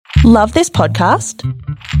Love this podcast?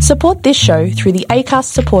 Support this show through the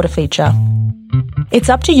Acast supporter feature. It's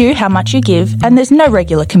up to you how much you give, and there's no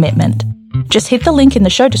regular commitment. Just hit the link in the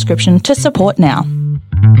show description to support now.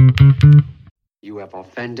 You have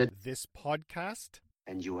offended this podcast,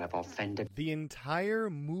 and you have offended the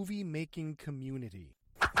entire movie-making community.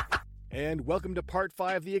 And welcome to part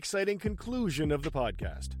 5, the exciting conclusion of the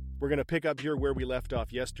podcast. We're going to pick up here where we left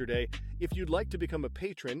off yesterday. If you'd like to become a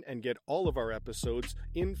patron and get all of our episodes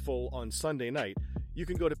in full on Sunday night, you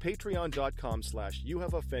can go to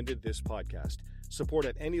patreon.com/youhaveoffendedthispodcast. Support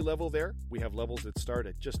at any level there. We have levels that start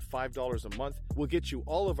at just $5 a month. We'll get you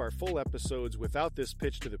all of our full episodes without this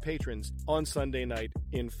pitch to the patrons on Sunday night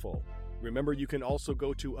in full. Remember, you can also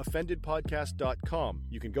go to offendedpodcast.com.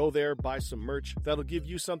 You can go there, buy some merch. That'll give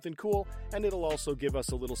you something cool, and it'll also give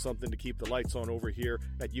us a little something to keep the lights on over here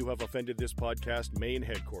at You Have Offended This Podcast main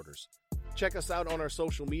headquarters. Check us out on our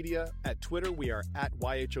social media. At Twitter, we are at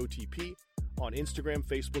YHOTP. On Instagram,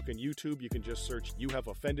 Facebook, and YouTube, you can just search You Have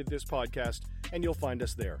Offended This Podcast, and you'll find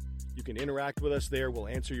us there. You can interact with us there. We'll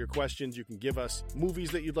answer your questions. You can give us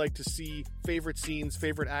movies that you'd like to see, favorite scenes,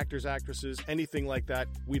 favorite actors, actresses, anything like that.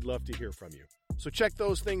 We'd love to hear from you. So check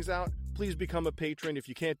those things out. Please become a patron. If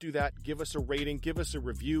you can't do that, give us a rating, give us a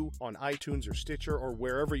review on iTunes or Stitcher or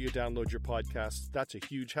wherever you download your podcasts. That's a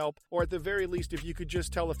huge help. Or at the very least, if you could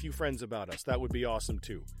just tell a few friends about us, that would be awesome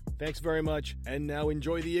too. Thanks very much. And now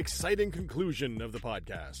enjoy the exciting conclusion of the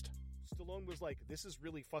podcast. Stallone was like, this is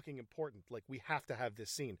really fucking important. Like, we have to have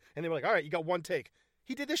this scene. And they were like, all right, you got one take.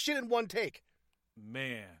 He did this shit in one take.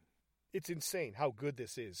 Man. It's insane how good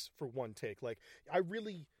this is for one take. Like, I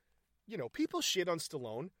really, people shit on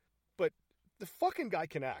Stallone, but the fucking guy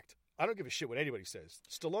can act. I don't give a shit what anybody says.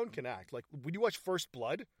 Stallone can act. Like, when you watch First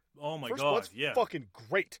Blood, oh my First God, Blood's yeah. fucking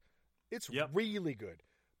great. It's really good.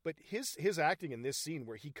 But his acting in this scene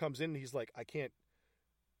where he comes in and he's like, I can't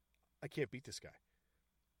beat this guy.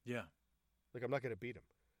 Yeah. Like, I'm not going to beat him.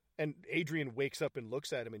 And Adrian wakes up and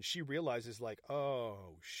looks at him, and she realizes, like,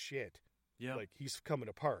 oh, shit. Yeah. Like, he's coming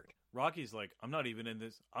apart. Rocky's like, I'm not even in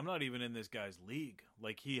this guy's league.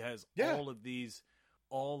 Like, he has all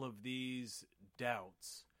of these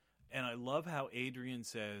doubts. And I love how Adrian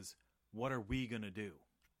says, what are we going to do?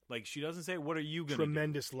 Like, she doesn't say, what are you going to do?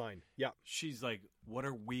 Tremendous line. Yeah. She's like, what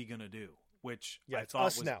are we going to do? Which I it's thought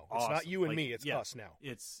us was now. awesome. It's not you and me. It's us now.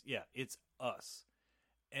 It's us.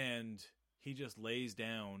 And he just lays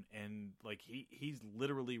down and, like, he's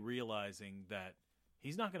literally realizing that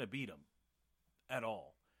he's not going to beat him at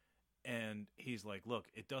all. And he's like, look,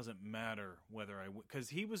 it doesn't matter whether I win. Because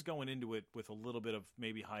he was going into it with a little bit of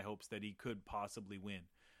maybe high hopes that he could possibly win.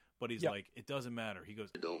 But he's like, it doesn't matter. He goes,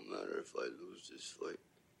 it don't matter if I lose this fight.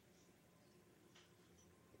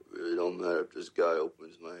 It really don't matter if this guy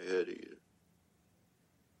opens my head either.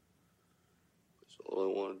 Because all I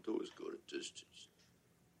want to do is go the distance.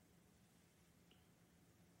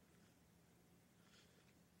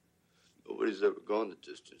 Nobody's ever gone the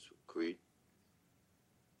distance with Creed.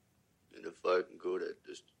 And if I can go that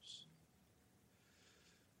distance,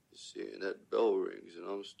 seeing that bell rings and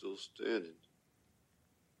I'm still standing.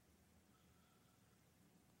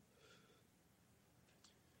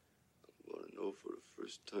 I'm going to know for the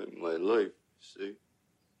first time in my life, see,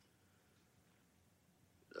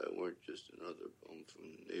 that I weren't just another bum from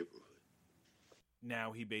the neighborhood.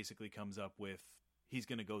 Now he basically comes up with, he's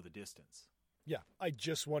going to go the distance. Yeah, I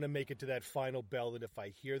just want to make it to that final bell, and if I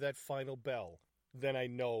hear that final bell, then I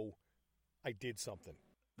know I did something.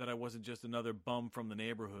 That I wasn't just another bum from the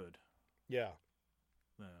neighborhood. Yeah.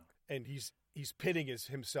 And he's pitting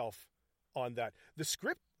himself on that. The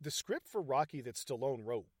script for Rocky that Stallone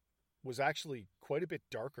wrote was actually quite a bit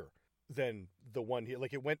darker than the one here.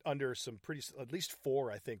 Like, it went under some at least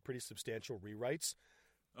 4, I think, pretty substantial rewrites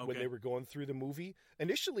when they were going through the movie.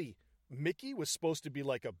 Initially, Mickey was supposed to be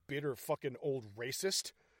like a bitter fucking old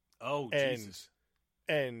racist. Oh, Jesus.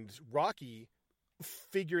 And Rocky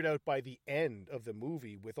figured out by the end of the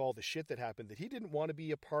movie, with all the shit that happened, that he didn't want to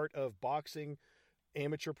be a part of boxing,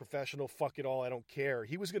 amateur, professional, fuck it all, I don't care.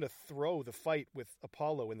 He was going to throw the fight with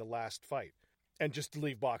Apollo in the last fight and just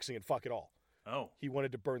leave boxing and fuck it all. Oh. He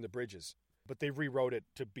wanted to burn the bridges. But they rewrote it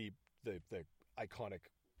to be the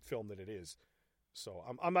iconic film that it is. So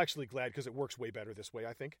I'm actually glad, because it works way better this way,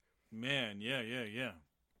 I think. Man, yeah.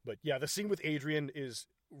 But yeah, the scene with Adrian is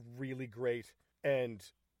really great, and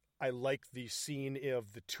I like the scene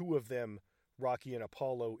of the two of them, Rocky and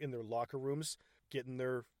Apollo, in their locker rooms, getting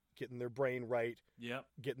their brain right,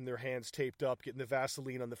 getting their hands taped up, getting the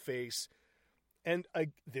Vaseline on the face. And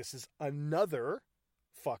this is another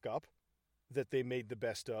fuck up that they made the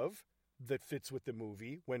best of that fits with the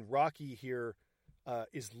movie. When Rocky here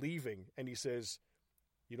is leaving, and he says,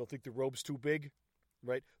 You don't think the robe's too big?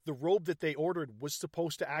 Right? The robe that they ordered was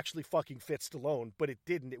supposed to actually fucking fit Stallone, but it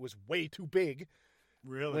didn't. It was way too big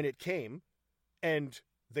when it came, and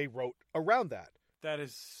they wrote around that. That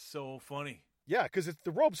is so funny. Yeah, because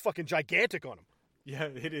the robe's fucking gigantic on him. Yeah,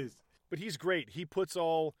 it is. But he's great. He puts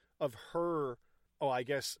all of her... Oh, I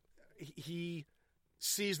guess he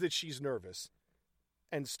sees that she's nervous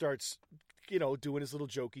and starts, doing his little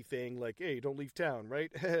jokey thing like, hey, don't leave town,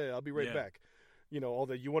 right? I'll be right back. All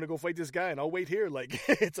the, you want to go fight this guy and I'll wait here. Like,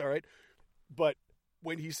 it's all right. But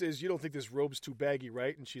when he says, you don't think this robe's too baggy,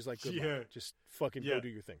 right? And she's like, good luck. Just fucking go do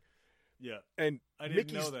your thing. Yeah. And I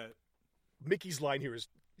didn't know that. Mickey's line here is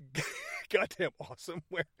goddamn awesome,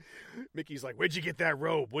 where Mickey's like, where'd you get that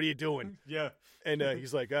robe? What are you doing? Yeah. And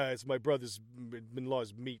he's like, it's my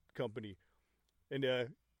brother-in-law's meat company. And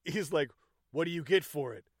he's like, what do you get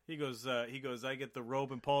for it? He goes, I get the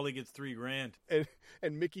robe and Paulie gets $3,000.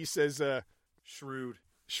 And Mickey says, Shrewd,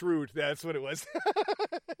 that's what it was.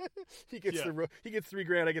 He gets the robe. He gets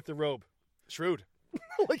 $3,000. I get the robe. Shrewd.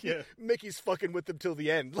 Mickey's fucking with them till the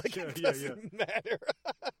end. Like, it doesn't matter.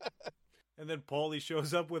 And then Paulie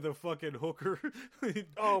shows up with a fucking hooker.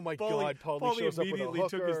 Oh my God! Paulie shows up with a hooker. Immediately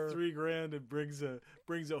took his $3,000 and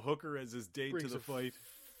brings a hooker as his date to the fight.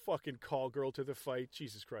 Fucking call girl to the fight.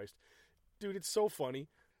 Jesus Christ, dude, it's so funny.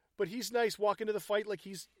 But he's nice walking to the fight like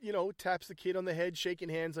he's, taps the kid on the head, shaking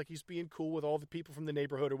hands like he's being cool with all the people from the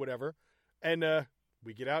neighborhood or whatever. And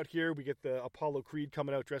we get out here. We get the Apollo Creed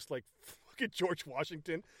coming out dressed like fucking George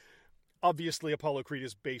Washington. Obviously, Apollo Creed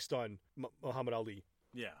is based on Muhammad Ali.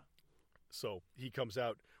 Yeah. So he comes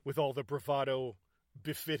out with all the bravado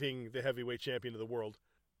befitting the heavyweight champion of the world.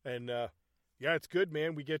 And, it's good,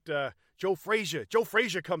 man. We get Joe Frazier. Joe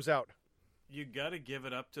Frazier comes out. You got to give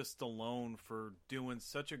it up to Stallone for doing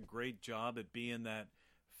such a great job at being that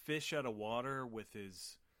fish out of water with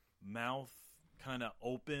his mouth kind of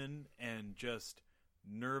open and just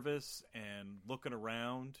nervous and looking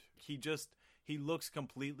around. He looks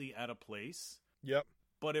completely out of place. Yep.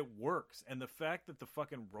 But it works. And the fact that the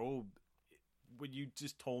fucking robe, when you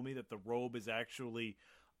just told me that the robe is actually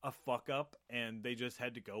a fuck up and they just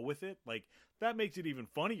had to go with it, like, that makes it even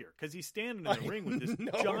funnier because he's standing in the ring with this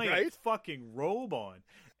giant fucking robe on,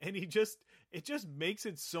 and it just makes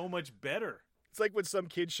it so much better. It's like when some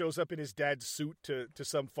kid shows up in his dad's suit to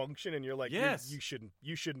some function, and you're like, yes,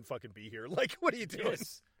 you shouldn't fucking be here. Like, what are you doing?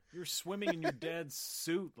 Yes. You're swimming in your dad's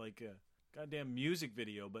suit like a goddamn music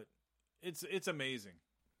video, but it's amazing.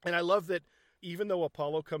 And I love that even though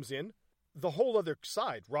Apollo comes in, the whole other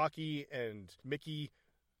side, Rocky and Mickey,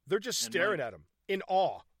 they're just staring at him in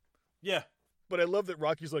awe. Yeah. But I love that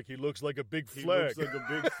Rocky's like, he looks like a big flag. He looks like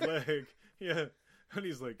a big flag. Yeah. And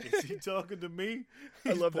he's like, is he talking to me?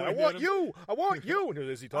 I love that. I want you. And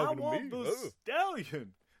is he talking to me? I want the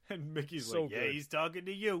stallion. And Mickey's so like, yeah, good. He's talking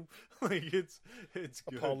to you. Like, it's good.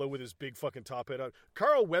 Apollo with his big fucking top hat on.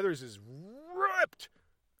 Carl Weathers is ripped.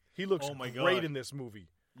 He looks great in this movie.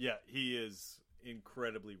 Yeah, he is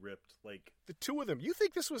incredibly ripped. Like, the two of them. You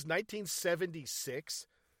think this was 1976?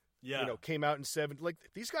 Yeah. Came out in 70. Like,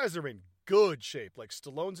 these guys are in good shape. Like,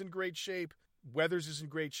 Stallone's in great shape. Weathers is in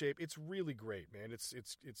great shape. It's really great, man.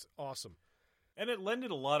 It's awesome. And it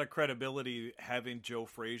lended a lot of credibility having Joe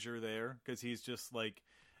Frazier there, because he's just like,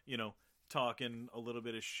 talking a little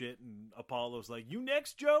bit of shit, and Apollo's like, "You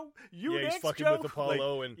next, Joe? You next, he's fucking Joe?" with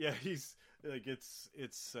Apollo, like, and he's like,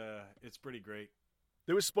 it's pretty great.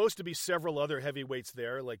 There was supposed to be several other heavyweights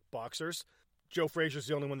there, like boxers. Joe Frazier's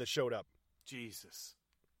the only one that showed up. Jesus.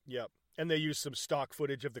 Yep. And they used some stock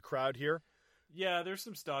footage of the crowd here. Yeah, there's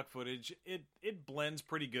some stock footage. It blends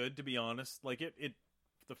pretty good, to be honest. Like, it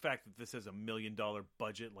the fact that this has $1 million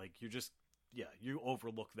budget, like, you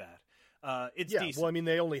overlook that. It's decent. Well, I mean,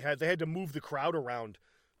 they had to move the crowd around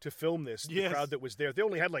to film this. The crowd that was there, they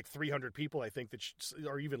only had like 300 people, I think,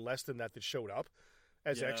 or even less than that showed up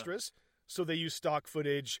as extras. So they used stock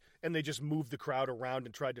footage, and they just moved the crowd around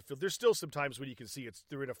and tried to fill. There's still some times when you can see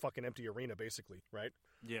they're in a fucking empty arena, basically, right?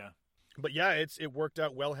 Yeah. But yeah, it worked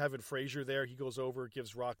out well having Frazier there. He goes over,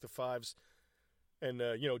 gives Rock the fives, and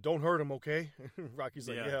don't hurt him, okay? Rocky's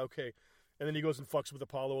like, yeah, okay. And then he goes and fucks with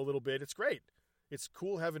Apollo a little bit. It's great. It's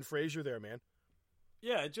cool having Frazier there, man.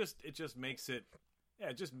 Yeah, it just makes it,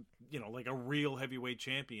 like a real heavyweight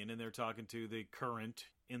champion, and they're talking to the current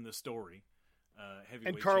in the story.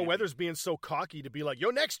 And Carl champion. Weathers being so cocky to be like,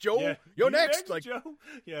 "You're next, Joe. Yeah. You're next," like, Joe.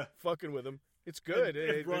 Yeah, fucking with him. It's good.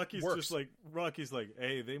 And Rocky's works. just like, Rocky's like,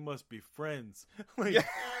 "Hey, they must be friends." Like,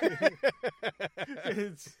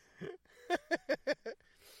 it's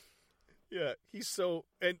yeah. He's so.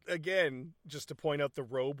 And again, just to point out the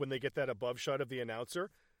robe when they get that above shot of the announcer,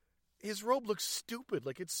 his robe looks stupid.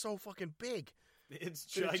 Like, it's so fucking big. It's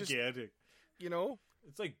It's just- gigantic. You know?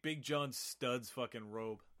 It's like Big John Stud's fucking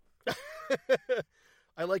robe.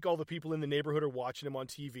 I like all the people in the neighborhood are watching him on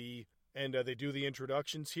TV, and they do the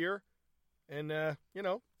introductions here. And,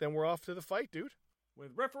 then we're off to the fight, dude.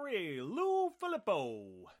 With referee Lou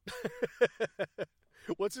Filippo.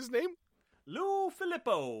 What's his name? Lou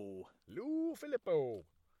Filippo. Lou Filippo.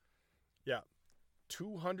 Yeah.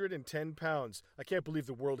 210 pounds. I can't believe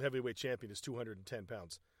the world heavyweight champion is 210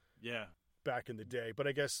 pounds Yeah. back in the day. But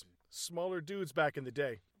I guess smaller dudes back in the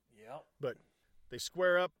day. Yep. But they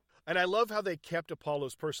square up. And I love how they kept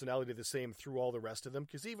Apollo's personality the same through all the rest of them.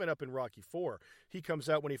 Because even up in Rocky IV, he comes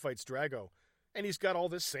out when he fights Drago. And he's got all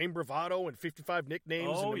this same bravado and 55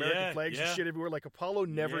 nicknames and American flags and shit everywhere. Like, Apollo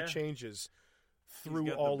never changes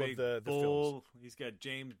through all of the films. He's got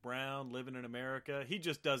James Brown living in America. He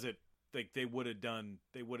just does it like they would have done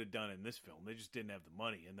in this film. They just didn't have the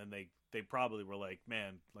money. And then they probably were like,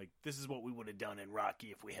 man, like, this is what we would have done in Rocky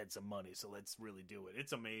if we had some money. So let's really do it.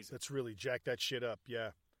 It's amazing. Let's really jack that shit up,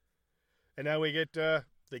 yeah. And now we get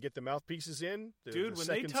they get the mouthpieces in. Dude, the when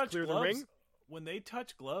they seconds touch clear gloves, the ring. when they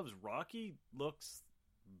touch gloves, Rocky looks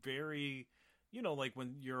very, like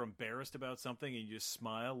when you're embarrassed about something and you just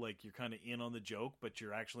smile, like you're kind of in on the joke, but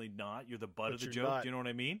you're actually not. You're the butt of the joke. Not. Do you know what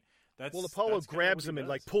I mean? Well, Apollo grabs him and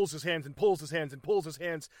like pulls his hands and pulls his hands and pulls his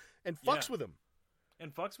hands and fucks with him.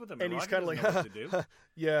 And fucks with him. And he's kind of like, what to do.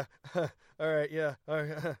 yeah, all right, yeah, all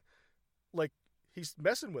right. Like he's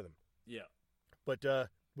messing with him. Yeah. But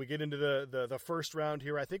we get into the first round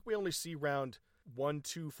here. I think we only see round 1,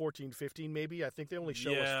 2, 14, 15 maybe. I think they only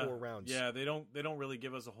show us 4 rounds. Yeah, they don't really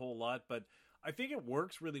give us a whole lot, but I think it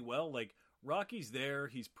works really well. Like Rocky's there,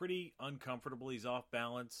 he's pretty uncomfortable, he's off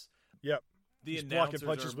balance. Yep. He's blocking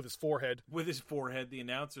punches with his forehead. With his forehead. The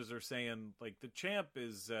announcers are saying, like, the champ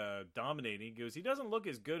is dominating. He goes, he doesn't look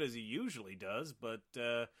as good as he usually does, but,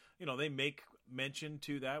 they make mention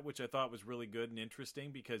to that, which I thought was really good and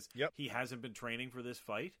interesting because he hasn't been training for this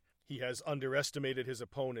fight. He has underestimated his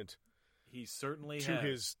opponent. He certainly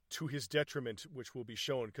has. To his detriment, which will be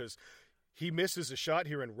shown, because he misses a shot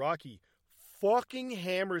here and Rocky fucking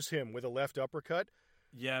hammers him with a left uppercut.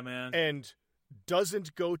 Yeah, man. And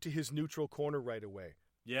doesn't go to his neutral corner right away.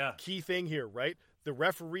 Yeah. Key thing here, right? The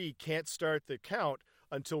referee can't start the count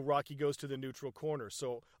until Rocky goes to the neutral corner.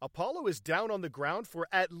 So Apollo is down on the ground for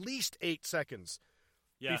at least 8 seconds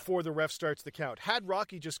before the ref starts the count. Had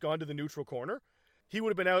Rocky just gone to the neutral corner, he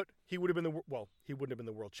would have been out. He would have been he wouldn't have been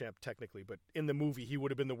the world champ technically, but in the movie he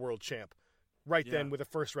would have been the world champ then with a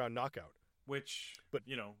first round knockout. Which, but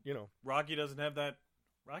Rocky doesn't have that.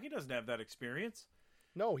 Rocky doesn't have that experience.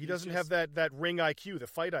 No, he doesn't have that ring IQ, the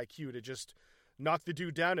fight IQ to just knock the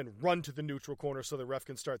dude down and run to the neutral corner so the ref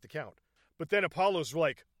can start the count. But then Apollo's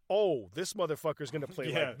like, oh, this motherfucker's going to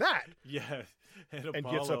play like that. Yeah. And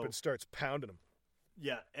gets up and starts pounding him.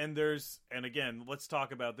 Yeah, and again, let's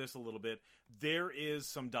talk about this a little bit. There is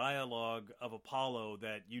some dialogue of Apollo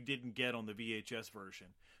that you didn't get on the VHS version.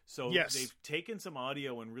 So they've taken some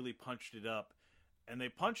audio and really punched it up. And they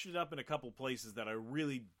punched it up in a couple places that I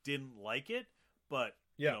really didn't like it. But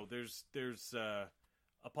there's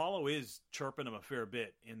Apollo is chirping him a fair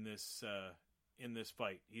bit in this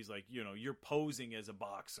fight. He's like, you're posing as a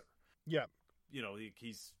boxer. Yeah.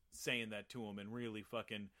 He's saying that to him and really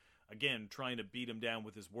fucking, again, trying to beat him down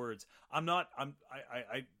with his words. I'm not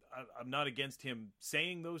against him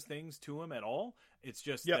saying those things to him at all. It's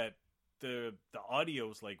just that the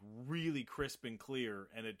audio's like really crisp and clear,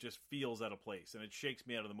 and it just feels out of place, and it shakes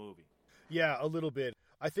me out of the movie. Yeah, a little bit.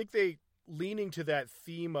 I think they leaning to that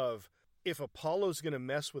theme of if Apollo's going to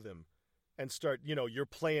mess with him and start, you're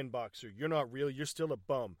playing boxer, you're not real, you're still a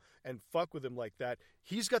bum, and fuck with him like that.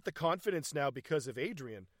 He's got the confidence now because of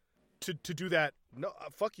Adrian to do that. No,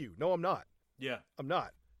 fuck you. No, I'm not. Yeah. I'm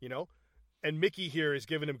not, And Mickey here is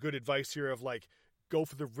giving him good advice here of like, go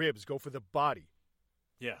for the ribs, go for the body.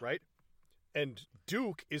 Yeah. Right? And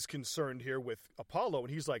Duke is concerned here with Apollo,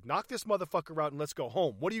 and he's like, knock this motherfucker out and let's go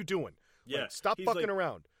home. What are you doing? Yeah. Like, stop fucking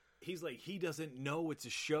around. He's like, he doesn't know it's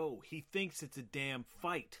a show. He thinks it's a damn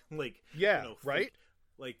fight. Like, right?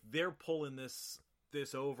 Like they're pulling this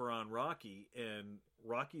over on Rocky, and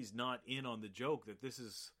Rocky's not in on the joke that this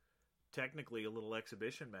is technically a little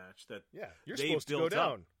exhibition match that you're supposed to go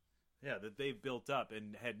down. Yeah, that they've built up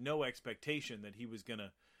and had no expectation that he was going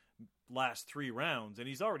to last 3 rounds, and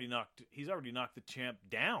he's already knocked the champ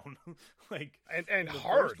down, like and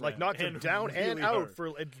hard, like knocked him down really and out hard. For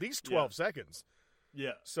at least 12 seconds.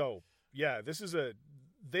 Yeah. So this is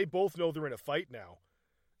they both know they're in a fight now,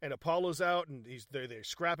 and Apollo's out, and they're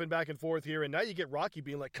scrapping back and forth here, and now you get Rocky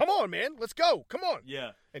being like, "Come on, man, let's go, come on."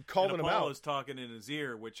 Yeah. And calling him out. Apollo's talking in his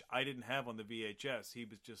ear, which I didn't have on the VHS. He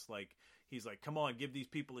was just like, he's like, come on, give these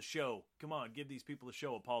people a show. Come on, give these people a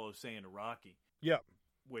show, Apollo's saying to Rocky. Yep.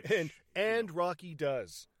 Which, and Rocky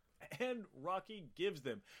does. And Rocky gives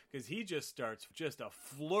them, because he just starts just a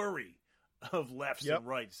flurry of lefts Yep. and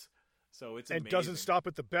rights. So it's and amazing. doesn't stop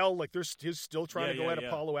at the bell. Like he's still trying to go at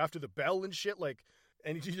Apollo after the bell and shit. Like,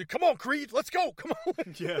 and he's like, come on, Creed, let's go, come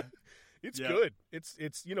on. Yeah, it's good. It's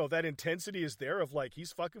that intensity is there of like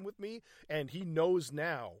he's fucking with me, and he knows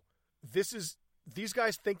now. These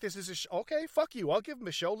guys think this is a show. Okay, fuck you. I'll give him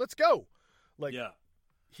a show. Let's go. Like,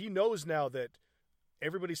 he knows now that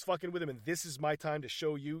everybody's fucking with him, and this is my time to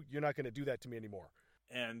show you. You're not going to do that to me anymore.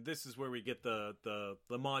 And this is where we get the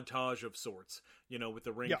montage of sorts, with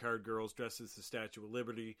the ring card girls dressed as the Statue of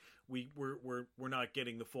Liberty. We're not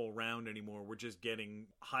getting the full round anymore. We're just getting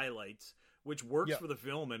highlights, which works for the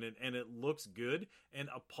film, and it looks good. And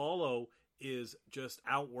Apollo is just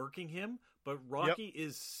outworking him, but Rocky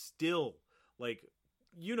is still like,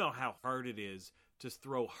 how hard it is to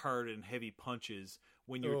throw hard and heavy punches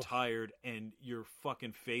when you're tired and your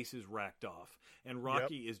fucking face is racked off. And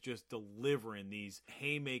Rocky is just delivering these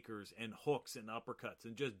haymakers and hooks and uppercuts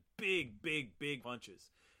and just big, big, big punches.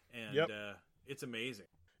 And it's amazing.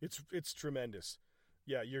 It's tremendous.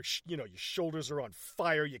 Yeah, your shoulders are on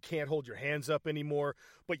fire. You can't hold your hands up anymore,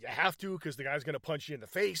 but you have to because the guy's going to punch you in the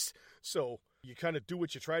face. So you kind of do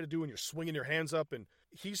what you try to do, and you're swinging your hands up, and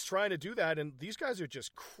he's trying to do that, and these guys are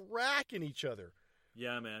just cracking each other.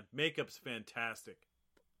 Yeah, man. Makeup's fantastic.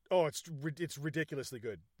 Oh, it's ridiculously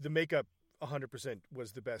good. The makeup 100%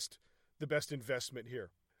 was the best investment here.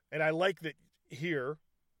 And I like that here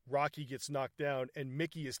Rocky gets knocked down and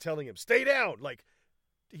Mickey is telling him, "Stay down." Like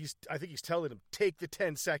I think he's telling him, "Take the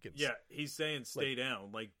 10 seconds." Yeah, he's saying stay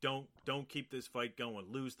down. Like don't keep this fight going.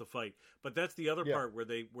 Lose the fight. But that's the other part where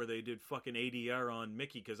they did fucking ADR on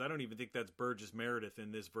Mickey, cuz I don't even think that's Burgess Meredith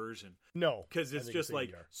in this version. No. Cuz it's just like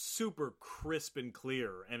ADR. Super crisp and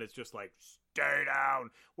clear, and it's just like stay down.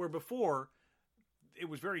 Where before it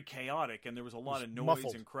was very chaotic and there was a lot of noise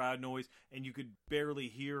muffled. And crowd noise, and you could barely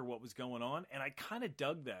hear what was going on, and I kind of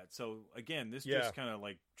dug that. So again, this just kind of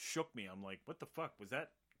like shook me. I'm like, what the fuck was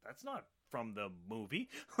that? That's not from the movie.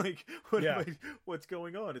 Like, what's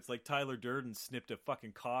going on? It's like Tyler Durden snipped a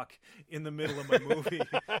fucking cock in the middle of my movie.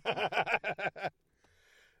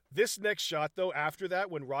 This next shot, though, after that,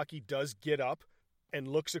 when Rocky does get up and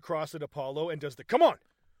looks across at Apollo and does the, come on.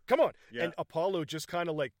 Yeah. And Apollo just kind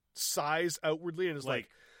of like sighs outwardly and is like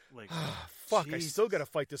fuck, Jesus. I still got to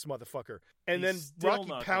fight this motherfucker. And he's then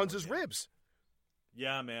Rocky pounds his ribs.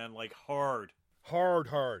 Yeah, man, like hard.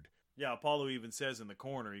 Hard. Yeah, Apollo even says in the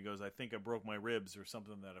corner, he goes, "I think I broke my ribs," or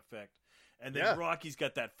something to that effect. And then Rocky's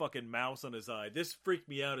got that fucking mouse on his eye. This freaked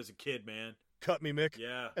me out as a kid, man. Cut me, Mick.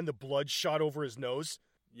 Yeah. And the blood shot over his nose.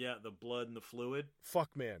 Yeah, the blood and the fluid.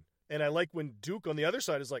 Fuck, man. And I like when Duke on the other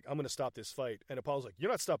side is like, "I'm going to stop this fight." And Apollo's like, "You're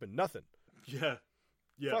not stopping nothing." Yeah.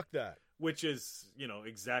 Fuck that. Which is,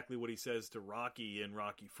 exactly what he says to Rocky in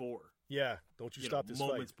Rocky 4. Yeah. Don't you stop this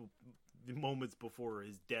fight. Moments before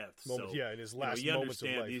his death. In his last moments of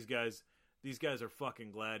life. These guys are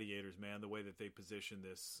fucking gladiators, man. The way that they position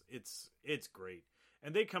this, it's great.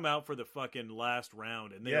 And they come out for the fucking last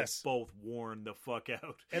round, and they're both worn the fuck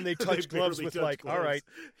out. And they touch gloves with gloves. All right,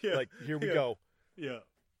 like here we go. Yeah.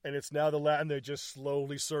 And it's now and they just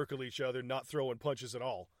slowly circle each other, not throwing punches at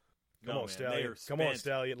all. Come on, Stallion. Come on,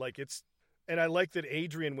 Stallion. Like it's. And I like that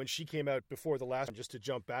Adrian, when she came out before the last one, just to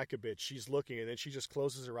jump back a bit, she's looking, and then she just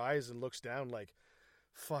closes her eyes and looks down like,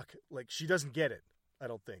 fuck. Like, she doesn't get it, I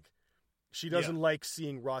don't think. She doesn't like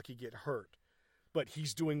seeing Rocky get hurt. But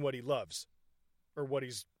he's doing what he loves. Or what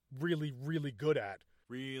he's really, really good at.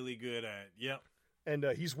 Yep. And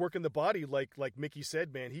he's working the body like Mickey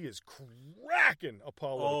said, man. He is cracking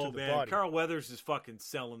Apollo to the body. Carl Weathers is fucking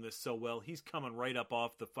selling this so well. He's coming right up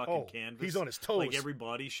off the fucking canvas. He's on his toes. Like every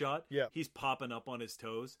body shot. Yeah. He's popping up on his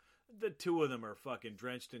toes. The two of them are fucking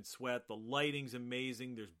drenched in sweat. The lighting's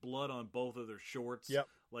amazing. There's blood on both of their shorts. Yep.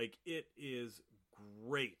 Like, it is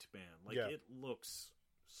great, man. Like, it looks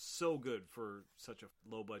so good for such a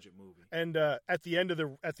low budget movie. And at the end of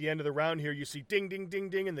the round here, you see ding, ding,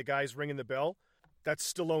 ding, ding, and the guy's ringing the bell.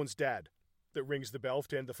 That's Stallone's dad that rings the bell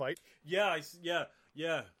to end the fight. Yeah,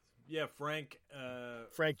 Frank.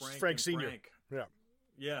 Frank Sr. Frank.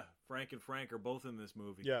 Yeah, Frank and Frank are both in this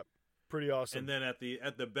movie. Yeah, pretty awesome. And then at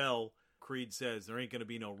the bell, Creed says there ain't going to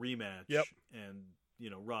be no rematch. Yep. And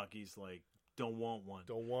Rocky's like, don't want one.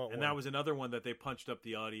 And that was another one that they punched up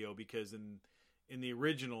the audio because in the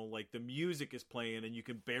original, like, the music is playing and you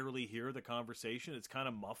can barely hear the conversation. It's kind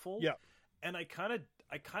of muffled. Yeah. And I kind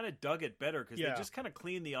of dug it better because they just kind of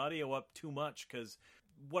cleaned the audio up too much. Because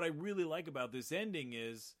what I really like about this ending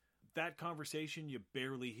is that conversation you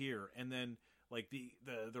barely hear. And then like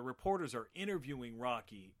the reporters are interviewing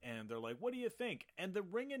Rocky, and they're like, what do you think? And the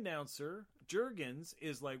ring announcer, Juergens,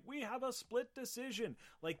 is like, we have a split decision.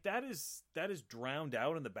 Like that is drowned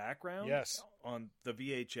out in the background. Yes. On the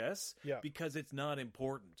VHS. Yeah. Because it's not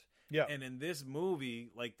important. Yeah. And in this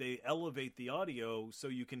movie, like they elevate the audio so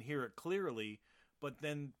you can hear it clearly, but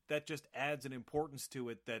then that just adds an importance to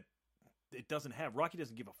it that it doesn't have. Rocky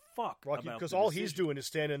doesn't give a fuck about because the all decision. he's doing is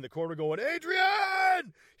standing in the corner going,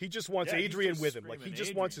 Adrian! He just wants Yeah, he's Adrian just with him. Like he screaming, just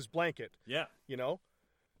 "Adrian." wants his blanket, Yeah. you know?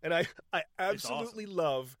 And I absolutely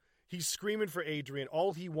love, he's screaming for Adrian.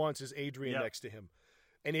 All he wants is Adrian Yep. next to him.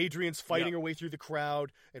 And Adrian's fighting Yep. her way through the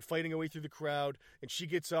crowd and fighting her way through the crowd. And she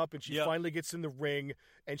gets up and she Yep. finally gets in the ring.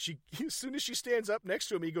 And she, as soon as she stands up next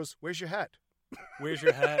to him, he goes, where's your hat? Where's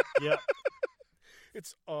your hat? Yep.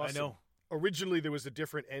 It's awesome. I know. Originally, there was a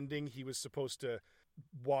different ending. He was supposed to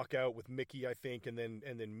walk out with Mickey, I think, and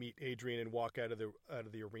then meet Adrian and walk out of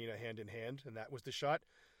the arena hand in hand, and that was the shot.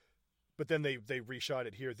 But then they reshot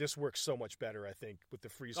it here. This works so much better, I think, with the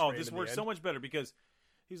freeze frame. Oh, this in the works end. so much better because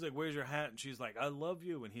he's like, where's your hat? And she's like, I love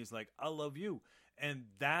you. And he's like, I love you. And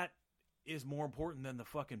that is more important than the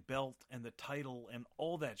fucking belt and the title and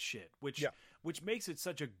all that shit, which makes it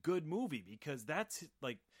such a good movie because that's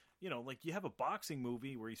like, you know, like you have a boxing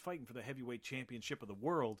movie where he's fighting for the heavyweight championship of the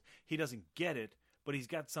world. He doesn't get it, but he's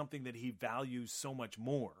got something that he values so much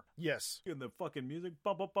more. Yes. And the fucking music,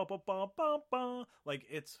 ba ba ba ba ba ba ba, like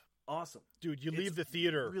it's awesome. Dude, you It's leave the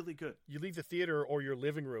theater. really good. You leave the theater or your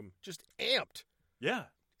living room just amped Yeah.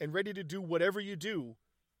 and ready to do whatever you do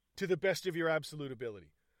to the best of your absolute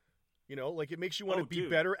ability. You know, like it makes you want to Oh, be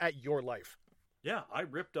dude. better at your life. Yeah, I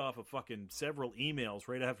ripped off a fucking several emails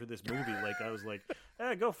right after this movie. Like, I was like,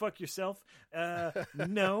 go fuck yourself.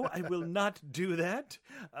 No, I will not do that.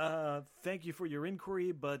 Thank you for your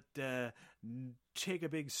inquiry, but take a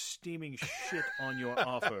big steaming shit on your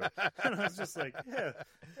offer. And I was just like, yeah,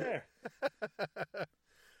 there.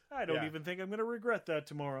 I don't Yeah. even think I'm going to regret that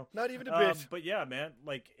tomorrow. Not even a bit. But yeah, man,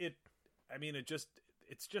 like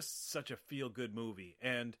it's just such a feel-good movie.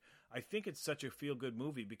 And I think it's such a feel-good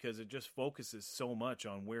movie because it just focuses so much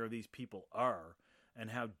on where these people are and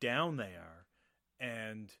how down they are.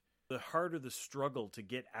 And the harder the struggle to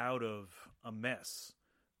get out of a mess,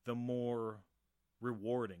 the more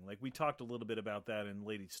rewarding. Like we talked a little bit about that in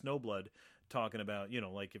Lady Snowblood, talking about, you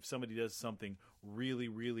know, like if somebody does something really,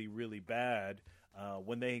 really, really bad,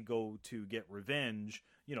 when they go to get revenge,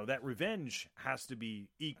 you know, that revenge has to be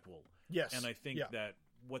equal. Yes. And I think that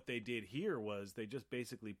what they did here was they just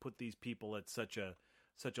basically put these people at such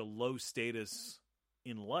a low status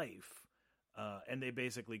in life, and they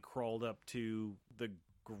basically crawled up to the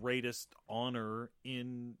greatest honor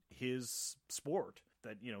in his sport.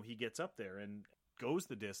 That, you know, he gets up there and goes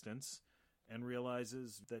the distance and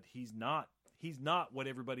realizes that he's not what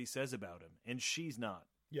everybody says about him, and she's not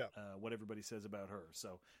what everybody says about her.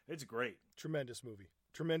 So it's great. Tremendous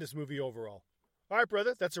movie overall. All right,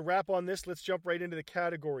 brother, that's a wrap on this. Let's jump right into the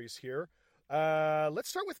categories here. Let's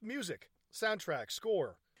start with music, soundtrack,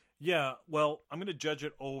 score. Yeah, well, I'm going to judge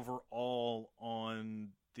it overall on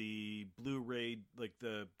the Blu-ray, like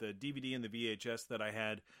the DVD and the VHS that I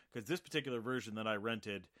had, because this particular version that I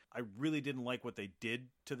rented, I really didn't like what they did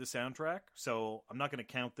to the soundtrack, so I'm not going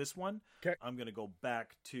to count this one. Okay. I'm going to go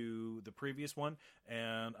back to the previous one,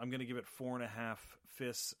 and I'm going to give it 4.5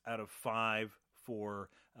 fists out of 5 for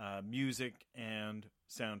music and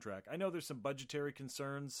soundtrack. I know there's some budgetary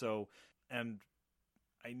concerns, and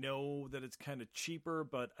I know that it's kind of cheaper,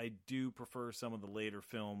 but I do prefer some of the later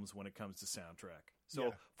films when it comes to soundtrack.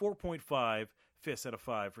 So 4.5 fists out of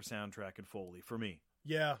 5 for soundtrack and Foley for me.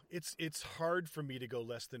 Yeah, it's hard for me to go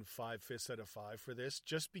less than 5 fists out of 5 for this,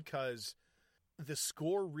 just because the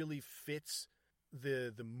score really fits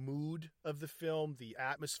the mood of the film, the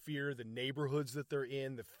atmosphere, the neighborhoods that they're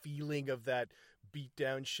in, the feeling of that beat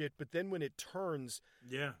down shit. But then when it turns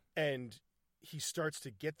and he starts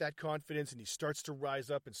to get that confidence and he starts to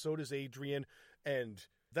rise up, and so does Adrian. And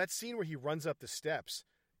that scene where he runs up the steps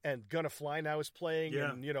and Gonna Fly Now is playing,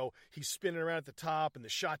 and, you know, he's spinning around at the top, and the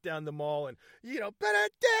shot down the mall, and, you know,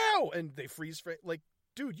 down, and they freeze frame. Like,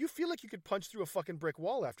 dude, you feel like you could punch through a fucking brick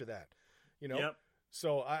wall after that, you know? Yep.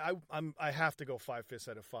 So I have to go 5 fists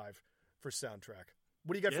out of 5 for soundtrack.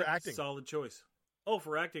 What do you got for acting? Solid choice. Oh,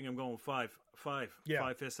 for acting, I'm going 5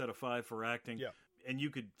 fists out of 5 for acting. Yeah. And you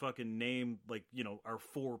could fucking name, like, you know, our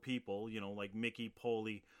 4 people, you know, like Mickey,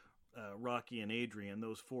 Polly, Rocky, and Adrian,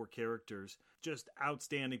 those 4 characters, just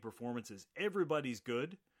outstanding performances. Everybody's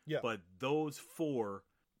good, but those 4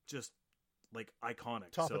 just, like,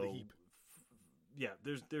 iconic. Top of the heap. Yeah,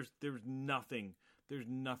 there's nothing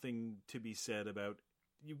to be said about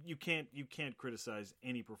you can't criticize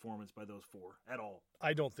any performance by those four at all.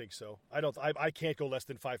 I don't think so. I can't go less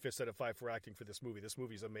than 5/5 out of 5 for acting for this movie. This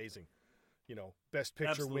movie's amazing. Best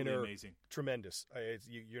picture Absolutely winner, amazing. Tremendous.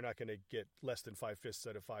 You're not going to get less than 5/5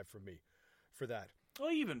 out of 5 from me for that.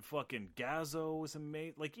 Well, even fucking Gazzo was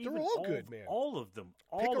amazing. Like, They're even all good, man. All of them.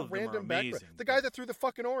 Pick All a of them are random amazing. background. The guy that threw the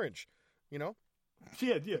fucking orange, Yeah,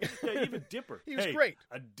 even Dipper. He was Hey, great.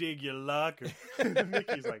 I dig your locker.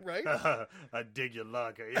 Mickey's like, Right? I dig your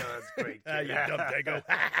locker. Yeah, that's great. Ah, you dumb dago.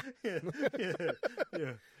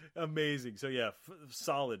 yeah. Amazing. So, yeah,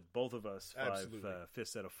 solid, both of us. 5 Absolutely.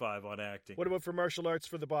 fists out of 5 on acting. What about for martial arts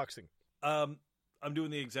for the boxing? I'm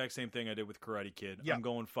doing the exact same thing I did with Karate Kid. Yeah. I'm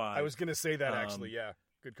going 5. I was going to say that, actually. Yeah,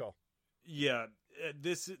 good call. Yeah,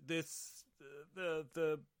 the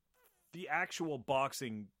actual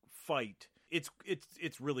boxing fight, it's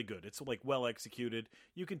really good. It's like well executed.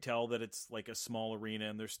 You can tell that it's like a small arena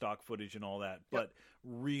and there's stock footage and all that. Yep. But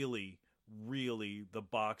really, the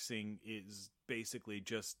boxing is basically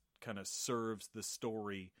just kind of serves the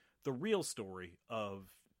story, the real story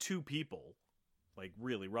of two people, like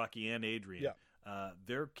really Rocky and Adrian. Yeah.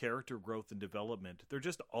 Their character growth and development, they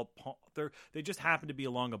just happen to be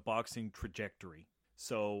along a boxing trajectory.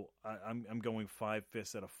 So I'm going 5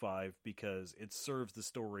 fists out of 5 because it serves the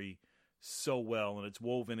story so well and it's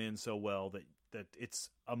woven in so well that it's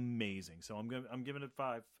amazing. So I'm giving it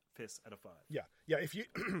 5 fists out of 5. Yeah. If you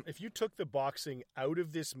if you took the boxing out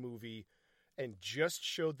of this movie and just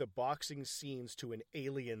showed the boxing scenes to an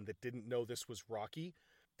alien that didn't know this was Rocky,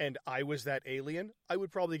 and I was that alien, I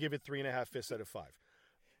would probably give it 3.5 fists out of 5.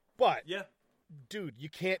 But Yeah. dude, you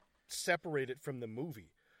can't separate it from the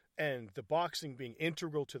movie. And the boxing being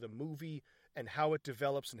integral to the movie and how it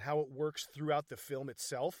develops and how it works throughout the film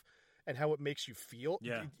itself and how it makes you feel,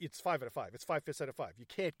 Yeah. it's 5 out of 5. It's 5 fists out of 5. You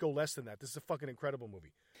can't go less than that. This is a fucking incredible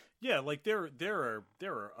movie. Yeah, like there are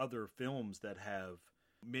other films that have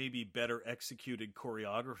maybe better executed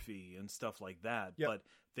choreography and stuff like that, Yep. but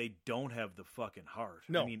they don't have the fucking heart.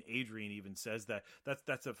 No. I mean, Adrian even says that.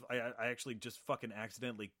 I actually just fucking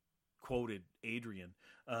accidentally quoted Adrian.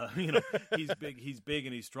 He's big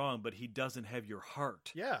and he's strong, but he doesn't have your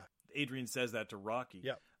heart. Yeah. Adrian says that to Rocky.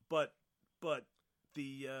 Yeah. But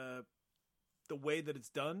the way that it's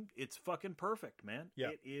done, it's fucking perfect, man.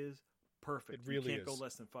 Yeah. It is perfect. It really you can't is. go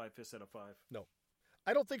less than 5 fists out of 5. No.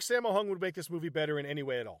 I don't think Sammo Hung would make this movie better in any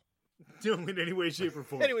way at all. No, in any way, shape, or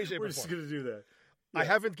form. Any way, shape, We're or just form. going to do that. I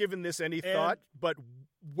haven't given this any thought, but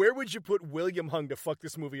where would you put William Hung to fuck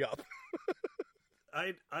this movie up?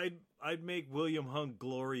 I'd make William Hung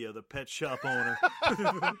Gloria, the pet shop owner.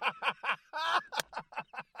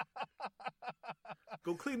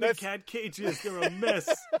 Go clean the cat cages. They're a mess.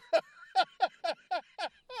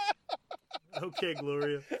 Okay,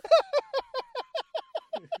 Gloria.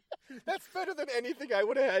 That's better than anything I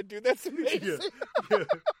would have had, dude. That's amazing. Yeah.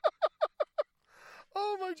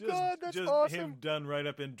 Oh my God, that's just awesome. him done right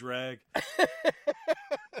up in drag.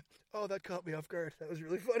 Oh, that caught me off guard. That was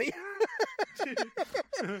really funny.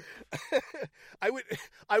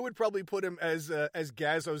 I would probably put him as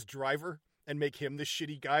Gazzo's driver and make him the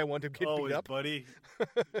shitty guy I want him to get beat his up. buddy.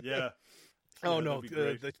 Yeah. Oh Yeah, no, that'd be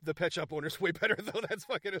great. the pet shop owner's way better though. That's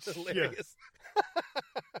fucking hilarious.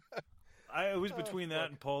 I was between that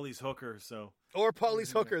and Paulie's hooker, so Or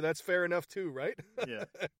Polly's hooker. That's fair enough too, right? yeah.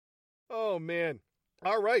 Oh man.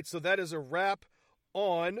 All right, so that is a wrap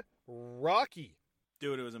on Rocky.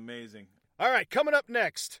 Dude, it was amazing. All right, coming up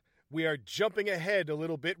next, we are jumping ahead a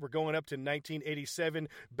little bit. We're going up to 1987,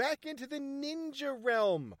 back into the ninja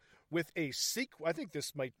realm with a sequel. I think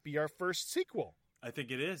this might be our first sequel. I think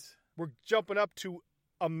it is. We're jumping up to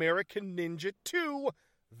American Ninja 2,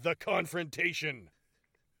 The Confrontation.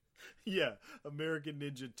 Yeah, American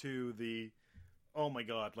Ninja 2, oh my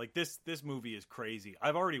God, like this movie is crazy.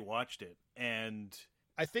 I've already watched it, and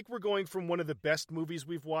I think we're going from one of the best movies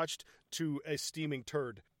we've watched to a steaming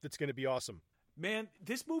turd that's going to be awesome. man,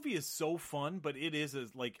 this movie is so fun, but it is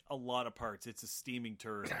like a lot of parts. It's a steaming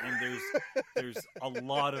turd, and there's a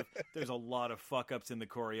lot of fuck ups in the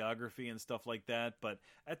choreography and stuff like that. But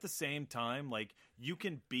at the same time, like, you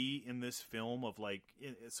can be in this film of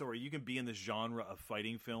you can be in this genre of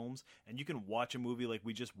fighting films, and you can watch a movie like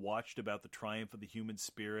we just watched about the triumph of the human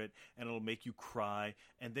spirit, and it'll make you cry,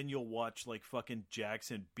 and then you'll watch like fucking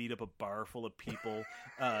Jackson beat up a bar full of people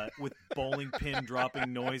with bowling pin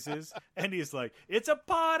dropping noises, and he's like, "It's a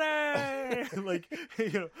party!" like,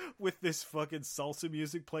 with this fucking salsa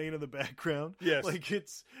music playing in the background. Yes, like,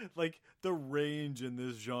 it's like the range in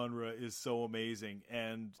this genre is so amazing,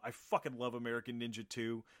 and I fucking love American Ninja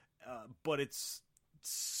 2, but it's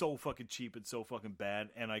so fucking cheap and so fucking bad,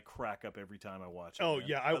 and I crack up every time I watch it. Oh man.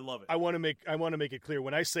 yeah, I love it. I want to make it clear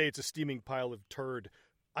when I say it's a steaming pile of turd.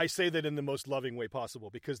 I say that in the most loving way possible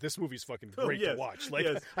because this movie's fucking great to watch. Like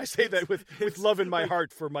I say that with love in my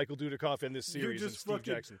heart for Michael Dudikoff and this series and Steve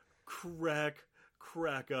Jackson.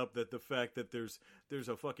 Crack up that the fact that there's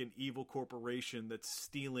a fucking evil corporation that's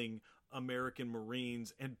stealing American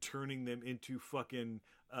Marines and turning them into fucking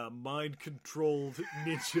mind-controlled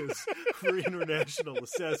ninjas for international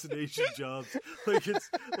assassination jobs. Like, it's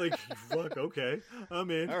like, fuck, okay, I'm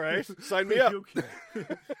in. All right, sign me up. Okay.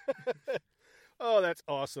 Oh, that's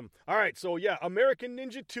awesome. All right, so yeah, American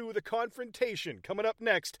Ninja 2, The Confrontation, coming up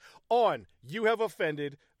next on You Have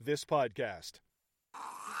Offended This Podcast.